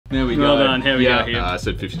There we go. Well done, here we go. Here. I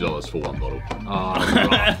said $50 for one bottle. Oh,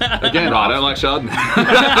 right. Again, I don't like Chardonnay.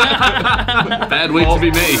 Bad week to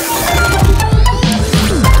be me.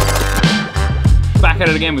 Back at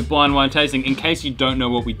it again with blind wine tasting. In case you don't know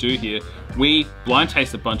what we do here, we blind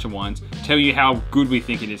taste a bunch of wines, tell you how good we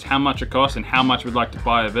think it is, how much it costs, and how much we'd like to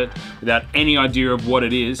buy of it without any idea of what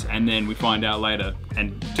it is, and then we find out later.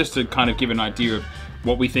 And just to kind of give an idea of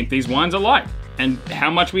what we think these wines are like and how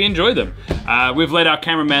much we enjoy them. We've let our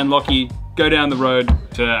cameraman Lockie go down the road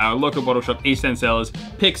to our local bottle shop, East End Cellars,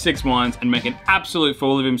 pick 6 wines and make an absolute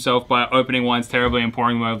fool of himself by opening wines terribly and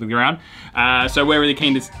pouring them over the ground. So we're really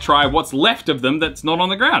keen to try what's left of them that's not on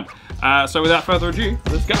the ground. So without further ado,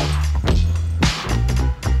 let's go.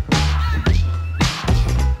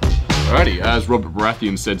 Alrighty, as Robert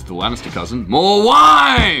Baratheon said to the Lannister cousin, more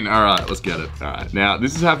wine! Alright, let's get it. Alright, now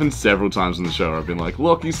this has happened several times on the show where I've been like,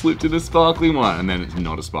 look, you slipped in a sparkling wine, and then it's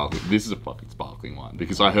not a sparkling. This is a fucking sparkling wine,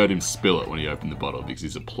 because I heard him spill it when he opened the bottle, because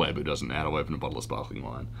he's a pleb who doesn't know how to open a bottle of sparkling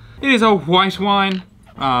wine. It is a white wine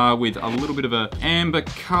with a little bit of a amber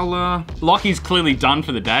color. Lockie's clearly done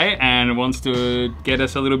for the day and wants to get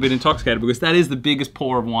us a little bit intoxicated, because that is the biggest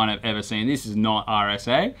pour of wine I've ever seen. This is not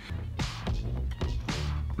RSA.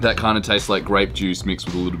 That kind of tastes like grape juice mixed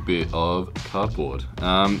with a little bit of cardboard.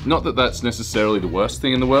 Not that that's necessarily the worst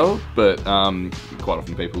thing in the world, but quite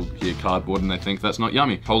often people hear cardboard and they think that's not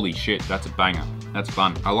yummy. Holy shit, that's a banger. That's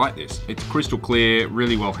fun. I like this. It's crystal clear,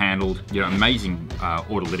 really well handled. You know, amazing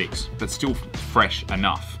autolytics, but still fresh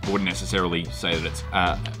enough. I wouldn't necessarily say that it's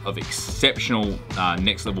of exceptional,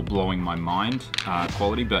 next level blowing my mind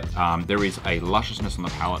quality, but there is a lusciousness on the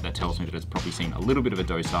palate that tells me that it's probably seen a little bit of a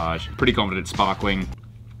dosage. Pretty confident it's sparkling.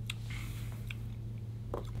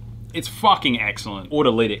 It's fucking excellent.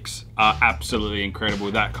 Autolytics are absolutely incredible.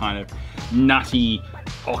 That kind of nutty,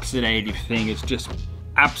 oxidative thing is just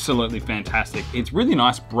absolutely fantastic. It's really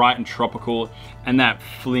nice, bright and tropical, and that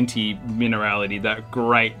flinty minerality, that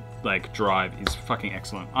great like drive is fucking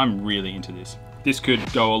excellent. I'm really into this. This could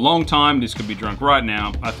go a long time. This could be drunk right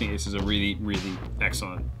now. I think this is a really, really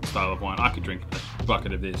excellent style of wine. I could drink a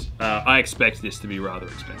bucket of this. I expect this to be rather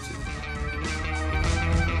expensive.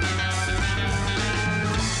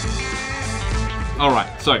 All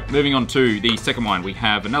right, so moving on to the second wine, we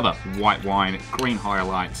have another white wine, green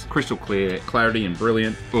highlights, crystal clear, clarity and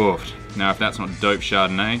brilliant. Oof. Now if that's not dope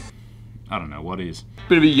Chardonnay, I don't know what is.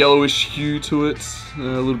 Bit of a yellowish hue to it, a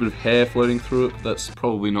little bit of hair floating through it. That's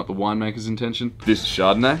probably not the winemaker's intention. This is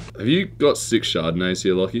Chardonnay. Have you got 6 Chardonnays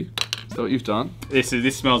here, Lockie? Is that what you've done? This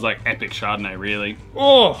smells like epic Chardonnay, really.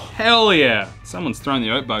 Oh, hell yeah. Someone's thrown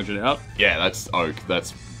the oak budget out. Yeah, that's oak.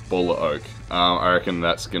 That's Baller oak. I reckon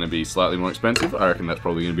that's going to be slightly more expensive. I reckon that's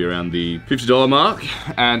probably going to be around the $50 mark.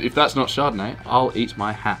 And if that's not Chardonnay, I'll eat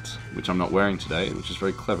my hat, which I'm not wearing today, which is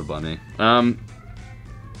very clever by me.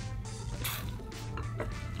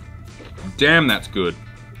 Damn, that's good.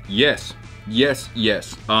 Yes, yes,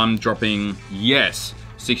 yes. I'm dropping, yes,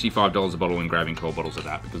 $65 a bottle and grabbing 12 bottles of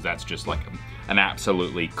that, because that's just like an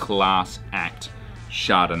absolutely class act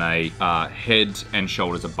Chardonnay, head and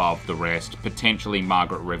shoulders above the rest, potentially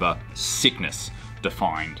Margaret River sickness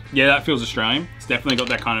defined. Yeah, that feels Australian. It's definitely got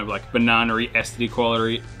that kind of like banana-y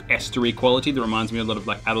estery quality that reminds me a lot of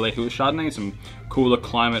like Adelaide Hills Chardonnay, some cooler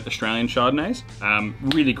climate Australian Chardonnays.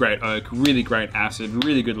 Really great oak, really great acid,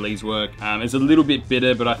 really good lees work. It's a little bit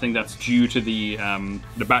bitter, but I think that's due to the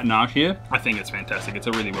batonnage here. I think it's fantastic. It's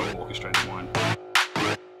a really well orchestrated wine.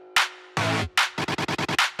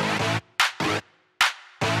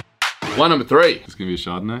 Wine number 3. It's gonna be a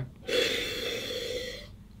Chardonnay.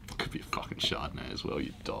 Could be a fucking Chardonnay as well,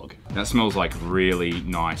 you dog. That smells like really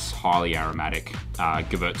nice, highly aromatic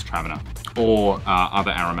Gewürztraminer or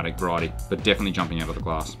other aromatic variety, but definitely jumping out of the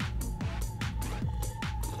glass.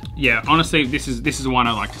 Yeah, honestly, this is a wine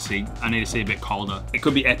I like to see. I need to see a bit colder. It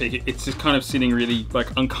could be epic. It's just kind of sitting really like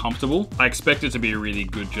uncomfortable. I expect it to be a really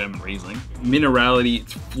good German Riesling. Minerality,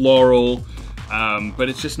 it's floral. But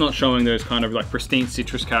it's just not showing those kind of like pristine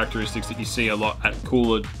citrus characteristics that you see a lot at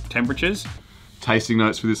cooler temperatures. Tasting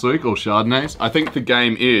notes for this week, all Chardonnays. I think the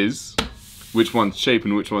game is which one's cheap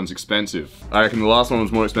and which one's expensive. I reckon the last one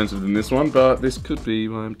was more expensive than this one, but this could be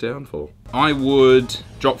my downfall. I would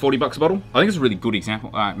drop 40 bucks a bottle. I think it's a really good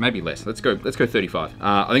example. Maybe less. Let's go 35.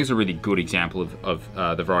 I think it's a really good example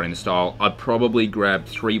of the variety and the style. I'd probably grab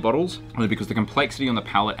 3 bottles, only because the complexity on the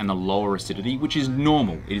palate and the lower acidity, which is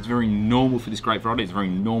normal. It is very normal for this grape variety. It's very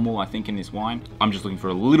normal, I think, in this wine. I'm just looking for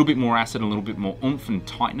a little bit more acid, a little bit more oomph and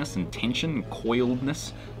tightness and tension and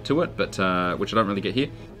coiledness to it, but which I don't really get here.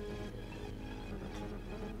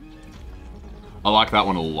 I like that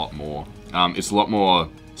one a lot more. It's a lot more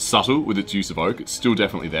subtle with its use of oak. It's still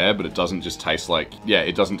definitely there, but it doesn't just taste like, yeah,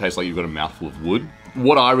 it doesn't taste like you've got a mouthful of wood.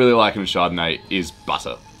 What I really like in a Chardonnay is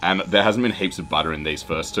butter. And there hasn't been heaps of butter in these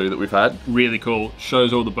first two that we've had. Really cool.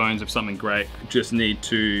 Shows all the bones of something great. Just need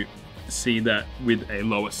to see that with a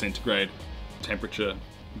lower centigrade temperature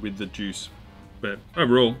with the juice. But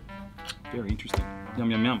overall, very interesting. Yum,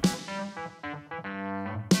 yum, yum.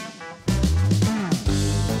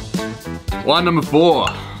 Wine number 4.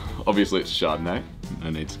 Obviously it's a Chardonnay. No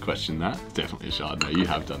need to question that. It's definitely a Chardonnay. You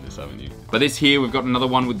have done this, haven't you? But this here, we've got another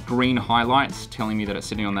one with green highlights, telling me that it's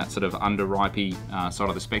sitting on that sort of underripe side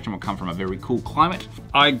of the spectrum. Will come from a very cool climate.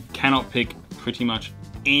 I cannot pick pretty much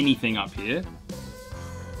anything up here.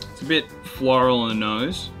 It's a bit floral on the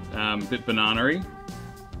nose, a bit banana-y.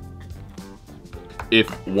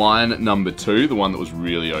 If wine number 2, the one that was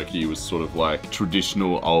really oaky, was sort of like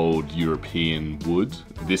traditional old European wood,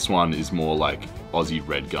 this one is more like Aussie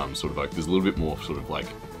red gum sort of oak. There's a little bit more sort of like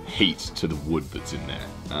heat to the wood that's in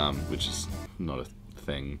there, which is not a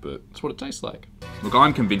thing, but it's what it tastes like. Look,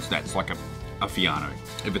 I'm convinced that it's like a Fiano.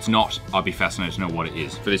 If it's not, I'd be fascinated to know what it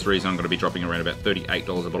is. For this reason, I'm going to be dropping around about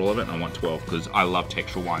 $38 a bottle of it, and I want 12 because I love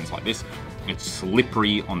textural wines like this. It's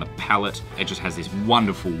slippery on the palate. It just has this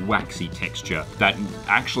wonderful waxy texture that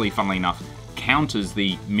actually, funnily enough, counters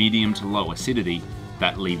the medium to low acidity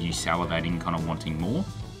that leave you salivating, kind of wanting more.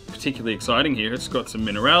 Particularly exciting here. It's got some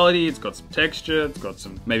minerality, it's got some texture, it's got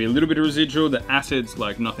some maybe a little bit of residual. The acid's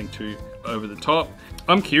like nothing too over the top.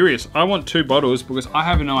 I'm curious. I want 2 bottles because I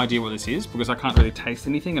have no idea what this is because I can't really taste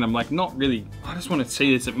anything, and I'm like not really. I just want to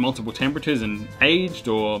see this at multiple temperatures and aged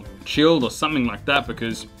or chilled or something like that,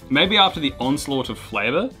 because maybe after the onslaught of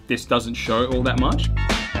flavor, this doesn't show all that much.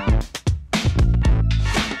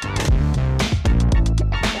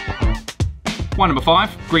 Wine number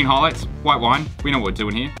 5, green highlights, white wine. We know what we're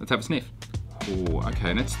doing here. Let's have a sniff. Oh, okay,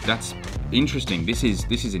 and that's interesting. This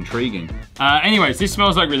is intriguing. Anyways, this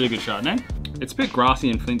smells like really good Chardonnay. It's a bit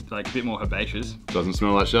grassy and like a bit more herbaceous. Doesn't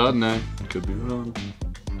smell like Chardonnay. Could be wrong.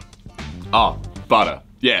 Oh, butter.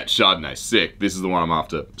 Yeah, Chardonnay, sick. This is the one I'm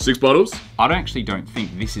after. 6 bottles? I actually don't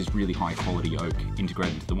think this is really high quality oak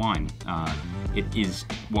integrated into the wine. It is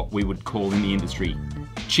what we would call in the industry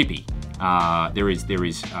chippy. There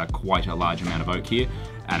is quite a large amount of oak here,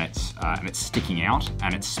 and it's sticking out,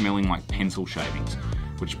 and it's smelling like pencil shavings,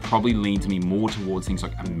 which probably leads me more towards things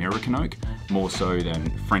like American oak, more so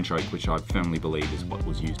than French oak, which I firmly believe is what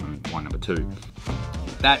was used in wine number 2.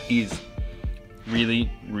 That is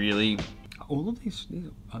really, really. All of these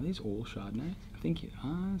are these all Chardonnay? I think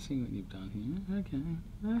I see what you've done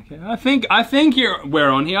here. Okay. I think we're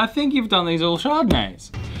on here. I think you've done these all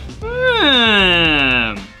Chardonnays.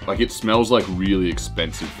 Like it smells like really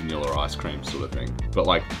expensive vanilla ice cream sort of thing. But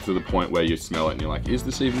like to the point where you smell it and you're like, is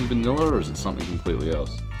this even vanilla or is it something completely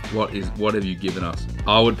else? What have you given us?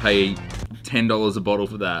 I would pay $10 a bottle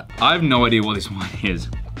for that. I have no idea what this wine is.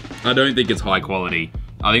 I don't think it's high quality.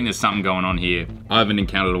 I think there's something going on here. I haven't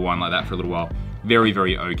encountered a wine like that for a little while. Very,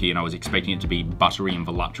 very oaky, and I was expecting it to be buttery and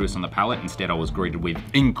voluptuous on the palate. Instead, I was greeted with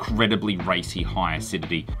incredibly racy, high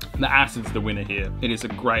acidity. The acid's the winner here. It is a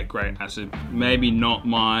great, great acid. Maybe not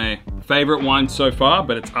my favorite wine so far,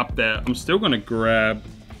 but it's up there. I'm still gonna grab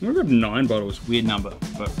 9 bottles. Weird number,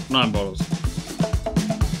 but 9 bottles.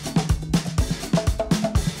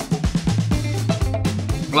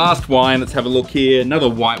 Last wine, let's have a look here. Another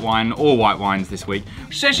white wine, all white wines this week.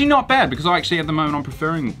 Which is actually not bad because I actually at the moment I'm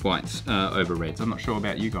preferring whites over reds. I'm not sure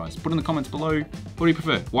about you guys. Put in the comments below, what do you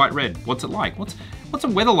prefer? White, red, what's it like? What's the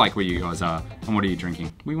weather like where you guys are? And what are you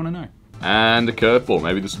drinking? We want to know. And a curveball,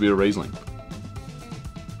 maybe this will be a Riesling.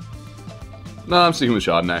 No, I'm sticking with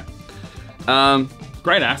Chardonnay.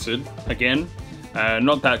 Great acid, again.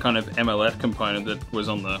 Not that kind of MLF component that was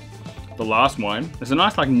on the last wine. There's a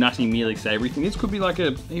nice like nutty, mealy, savory thing. This could be like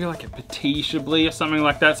maybe like a Petit Chablis or something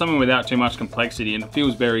like that, something without too much complexity, and it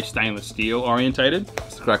feels very stainless steel orientated.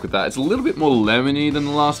 Let's crack with that. It's a little bit more lemony than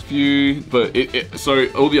the last few, but so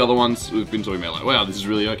all the other ones we've been talking about, like, wow, this is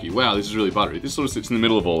really oaky, wow, this is really buttery. This sort of sits in the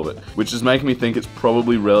middle of all of it, which is making me think it's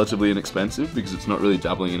probably relatively inexpensive because it's not really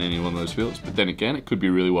dabbling in any one of those fields. But then again, it could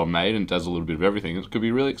be really well made and does a little bit of everything. It could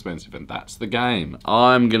be really expensive, and that's the game.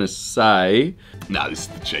 I'm gonna say, no, this is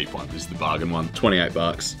the cheap one. This is the bargain one. 28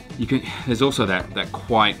 bucks. There's also that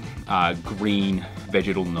quite green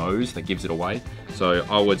vegetal nose that gives it away. So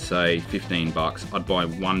I would say 15 bucks. I'd buy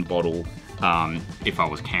 1 bottle if I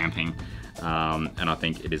was camping. And I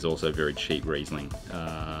think it is also very cheap Riesling.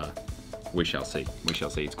 We shall see. We shall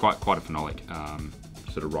see. It's quite a phenolic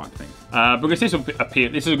sort of ripe thing. Because this will appear.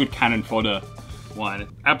 This is a good cannon fodder wine. It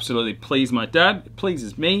absolutely pleased my dad. It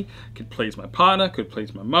pleases me. Could please my partner. Could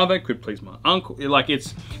please my mother. Could please my uncle. Like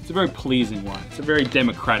it's a very pleasing wine. It's a very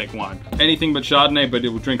democratic wine. Anything but Chardonnay, but it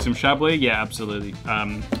will drink some Chablis. Yeah, absolutely.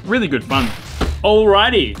 Really good fun.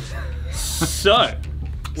 Alrighty. So,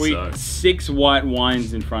 6 white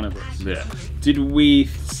wines in front of us. Yeah. Did we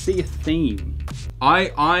see a theme?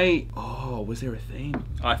 Oh, was there a theme?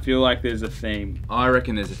 I feel like there's a theme. I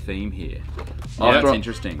reckon there's a theme here. Yeah, That's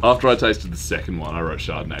interesting. After I tasted the second one, I wrote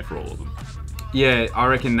Chardonnay for all of them. Yeah, I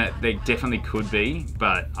reckon that they definitely could be,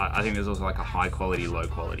 but I think there's also like a high quality, low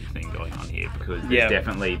quality thing going on here because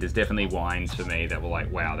there's definitely wines for me that were like,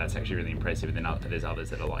 wow, that's actually really impressive, and then there's others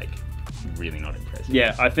that are like really not impressive.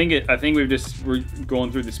 Yeah, I think we've gone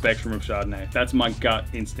through the spectrum of Chardonnay. That's my gut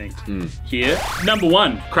instinct here. Number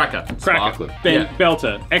 1, Cracker. Sparkling.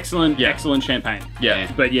 Belter. Excellent champagne. Yeah.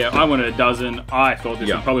 But yeah, I wanted a dozen. I thought this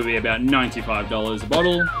would probably be about $95 a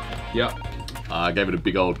bottle. Yep. I gave it a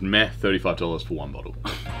big old meh, $35 for 1 bottle.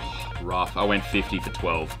 Rough. I went 50 for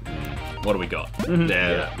 12. What do we got?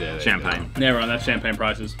 Yeah, Champagne. Never on that's champagne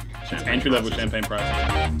prices. Entry-level champagne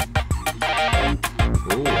prices.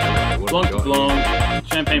 Ooh, Blanc de Blanc,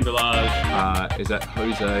 Champagne Village. Is that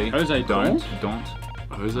Jose? Jose Don't.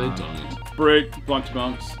 Jose don't. Brut, Blanc de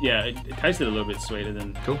Blancs. Yeah, it tasted a little bit sweeter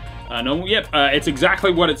than Cool. normal. Yep, it's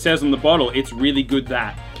exactly what it says on the bottle. It's really good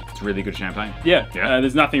that. It's really good champagne. Yeah, Yeah.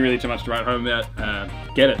 there's nothing really too much to write home about.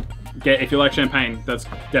 Get it. If you like champagne, that's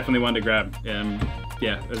definitely one to grab.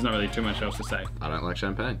 Yeah, there's not really too much else to say. I don't like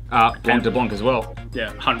champagne. Blanc de Blanc as well.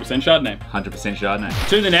 Yeah, 100% Chardonnay. 100% Chardonnay.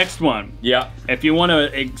 To the next one. Yeah. If you want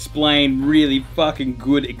to explain really fucking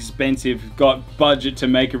good, expensive, got budget to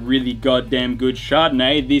make a really goddamn good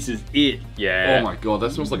Chardonnay, this is it. Yeah. Oh my god,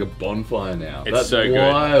 that smells like a bonfire now. It's That's so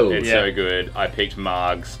wild. good. It's Yeah. so good. I picked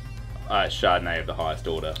Marg's Chardonnay of the highest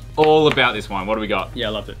order. All about this one. What do we got? Yeah, I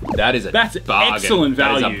loved it. That's bargain. Excellent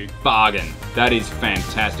value. That is a bargain. That is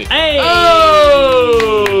fantastic. Hey!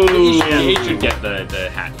 Oh! Yeah. He should get the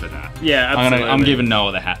hat for that. Yeah, absolutely. I'm giving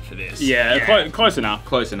Noah the hat for this. Yeah. Close enough.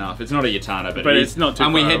 Close enough. It's not a Yatana, but it's not too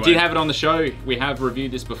And we far away. did have it on the show. We have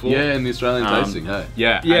reviewed this before. Yeah, in the Australian tasting, hey.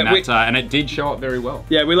 Yeah, and it did show up very well.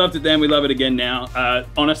 Yeah, we loved it then. We love it again now.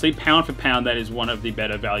 Honestly, pound for pound, that is one of the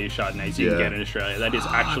better value Chardonnays you can get in Australia. That is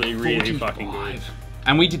actually really fucking good.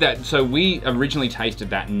 And we did that. So we originally tasted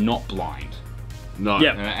that not blind. No.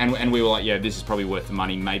 Yeah. And we were like, yeah, this is probably worth the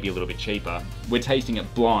money, maybe a little bit cheaper. We're tasting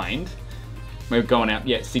it blind. We're going out,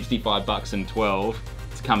 $65 and 12.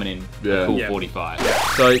 It's coming in a cool 45.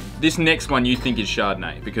 So this next one you think is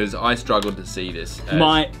Chardonnay because I struggled to see this as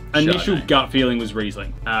My initial Chardonnay. gut feeling was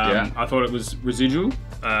Riesling. I thought it was residual.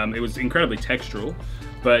 It was incredibly textural.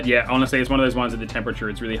 But yeah, honestly, it's one of those ones at the temperature,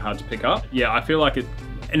 it's really hard to pick up. Yeah, I feel like it.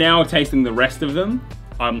 Now tasting the rest of them,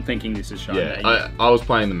 I'm thinking this is Chardonnay. Yeah, I was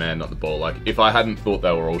playing the man, not the ball. Like, if I hadn't thought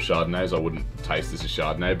they were all Chardonnays, I wouldn't taste this as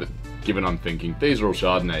Chardonnay. But given I'm thinking these are all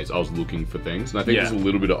Chardonnays, I was looking for things, and I think there's a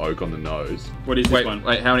little bit of oak on the nose. What is this one?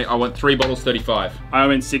 Wait, how many? I want 3 bottles, 35. I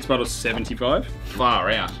went 6 bottles, 75.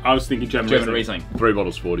 Far out. I was thinking German Riesling. 3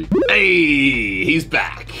 bottles, 40. Hey, he's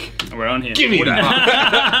back. We're on here. Give me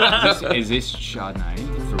that. Is this Chardonnay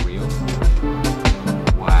for real?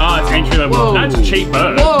 Oh, it's entry level. Whoa. That's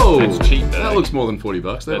cheaper. Whoa, That's cheap, though. That looks more than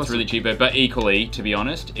 $40. That's really cheap, but equally, to be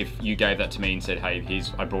honest, if you gave that to me and said, hey,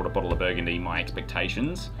 I brought a bottle of Burgundy, my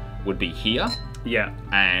expectations would be here. Yeah.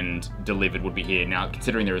 And delivered would be here. Now,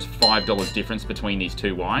 considering there is $5 difference between these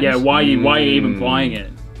two wines. Yeah, why are you even buying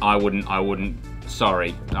it? I wouldn't,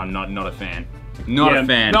 sorry, I'm not a fan. Not a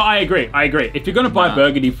fan. No, I agree. If you're gonna buy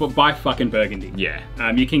Burgundy, buy fucking Burgundy. Yeah.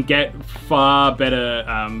 You can get far better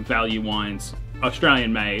value wines,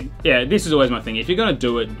 Australian made. Yeah, this is always my thing. If you're gonna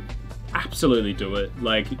do it, absolutely do it.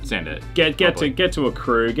 Like, send it. Get to a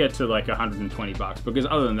crew, get to like $120 because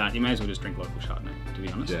other than that, you may as well just drink local Chardonnay. To be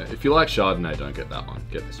honest. Yeah, if you like Chardonnay, don't get that one.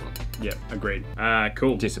 Get this one. Yeah, agreed.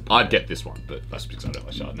 Cool. I'd get this one, but that's because I don't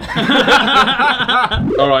like Chardonnay.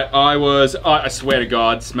 All right, I swear to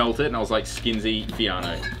God, smelt it and I was like, Skinsy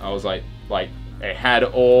Fiano. I was like it had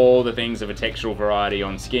all the things of a textural variety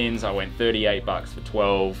on skins. I went $38 for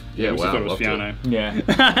 12. Yeah, wow. Thought it was Fiano. Yeah.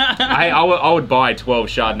 I would buy 12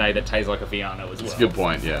 Chardonnay that tastes like a Fiano as well. That's a good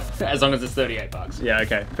point, yeah. As long as it's $38. Yeah,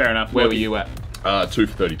 okay, fair enough. Where were you at? 2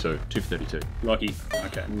 for 32. 2 for 32. Lucky.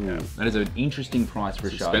 Okay. Yeah. That is an interesting price for a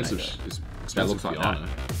Chardonnay. It's expensive. That looks like Fiano.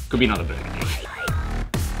 that. Could be another Burgundy.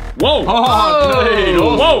 Whoa!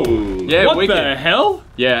 Oh, Whoa! Yeah, what wicked. the hell?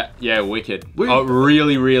 Yeah, wicked. Oh,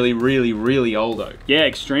 really old though. Yeah,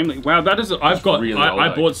 extremely. Wow, that is. I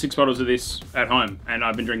old, bought 6 bottles of this at home, and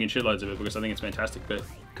I've been drinking shitloads of it because I think it's fantastic. But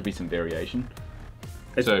Could be some variation.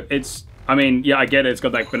 it's. I mean, yeah, I get it. It's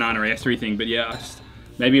got that banana estery thing, but yeah,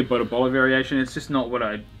 Maybe a bottle variation. It's just not what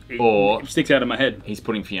it sticks out of my head. He's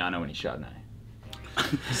putting Fiano in his Chardonnay.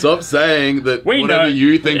 Stop saying that whatever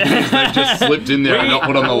you think it is, they've just slipped in there and not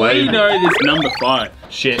put on the label. We know this number 5.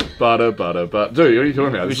 Shit. Butter. Dude, what are you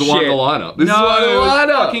talking about? This is one of the lineup. This is one of the it was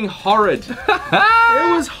lineup. fucking horrid.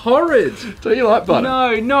 It was horrid. Do you like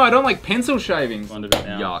butter? No, I don't like pencil shavings.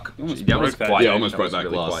 Yuck. That was quite. Yeah, almost broke that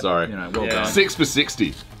glass. Sorry. You know, well done. 6 for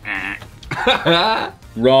 60.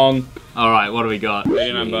 Wrong. All right, what do we got?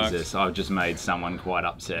 $89. Jesus, I've just made someone quite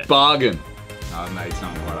upset. Bargain. I've made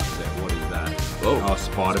someone quite upset. What is that? Oh,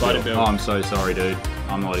 Spider Bill. Oh, I'm so sorry, dude.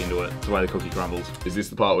 I'm not into it. It's the way the cookie crumbles. Is this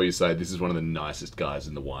the part where you say this is one of the nicest guys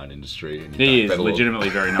in the wine industry? And He is legitimately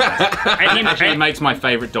very nice. Actually, he makes my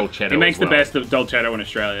favorite Dolcetto. He makes the best of Dolcetto in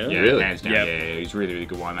Australia. Yeah, really? hands down. Yep. Yeah, he's really, really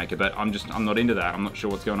good winemaker. But I'm not into that. I'm not sure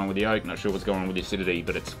what's going on with the oak. Not sure what's going on with the acidity.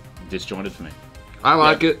 But it's disjointed for me. I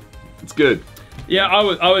like it. It's good. Yeah,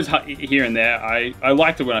 I was here and there. I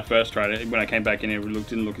liked it when I first tried it. When I came back in, it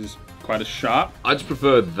didn't look as quite as sharp. I just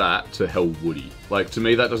prefer that to hell woody. Like, to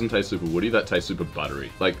me, that doesn't taste super woody. That tastes super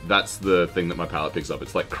buttery. Like, that's the thing that my palate picks up.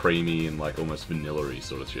 It's like creamy and like almost vanilla-y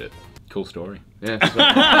sort of shit. Cool story. Yeah.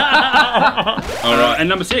 All right, and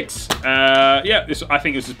number 6. Yeah, I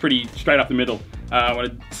think this is pretty straight up the middle. I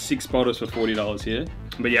wanted 6 bottles for $40 here.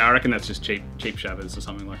 But yeah, I reckon that's just cheap Chablis or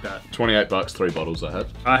something like that. $28, 3 bottles I had.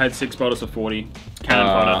 I had 6 bottles for 40. Cannon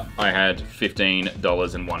fodder. I had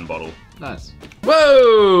 $15 and 1 bottle. Nice.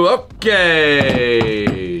 Whoa,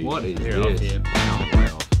 okay. What is Here, off this? here.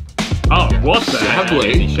 Oh, what the heck?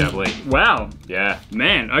 Chablis. Chablis. Wow. Yeah.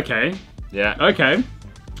 Man, okay. Yeah. Okay.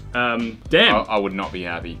 Damn. I would not be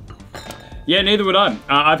happy. Yeah, neither would I.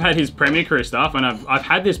 I've had his Premier Cru stuff, and I've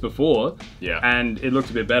had this before. Yeah. And it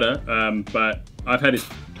looked a bit better. But I've had his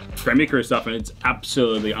Premier Cru stuff, and it's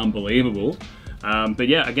absolutely unbelievable. But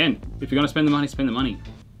yeah, again, if you're gonna spend the money, spend the money.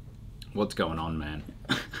 What's going on, man?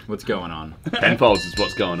 What's going on? Penfolds is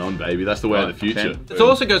what's going on, baby. That's the way of the future. It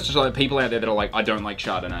also goes to show that people out there that are like, I don't like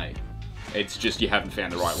Chardonnay. It's just you haven't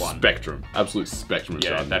found the right one. Spectrum. Absolute spectrum of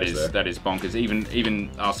Yeah, Chardonnays that is bonkers. Even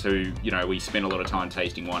us who, you know, we spend a lot of time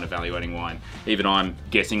tasting wine, evaluating wine. Even I'm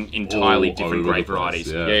guessing entirely All different over grape the place,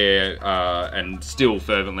 varieties. yeah. And still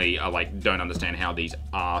fervently are like don't understand how these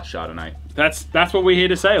are Chardonnay. That's what we're here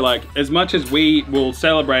to say. Like, as much as we will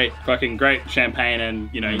celebrate fucking great champagne and,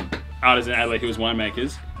 you know, artisan Adelaide Hills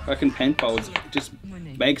winemakers, fucking Penfolds just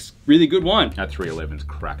makes really good wine. That 311's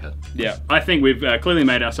cracker. Yeah, I think we've clearly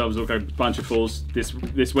made ourselves look a bunch of fools this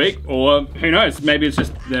week, or who knows? Maybe it's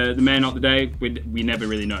just the man, not the day. We never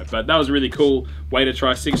really know. But that was a really cool way to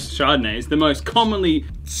try 6 Chardonnays, the most commonly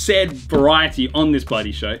said variety on this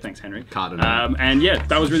bloody show. Thanks, Henry. Can't deny. And yeah,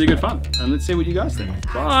 that was really good fun. And let's see what you guys think.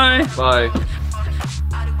 Bye. Bye.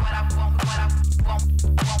 I do what I want.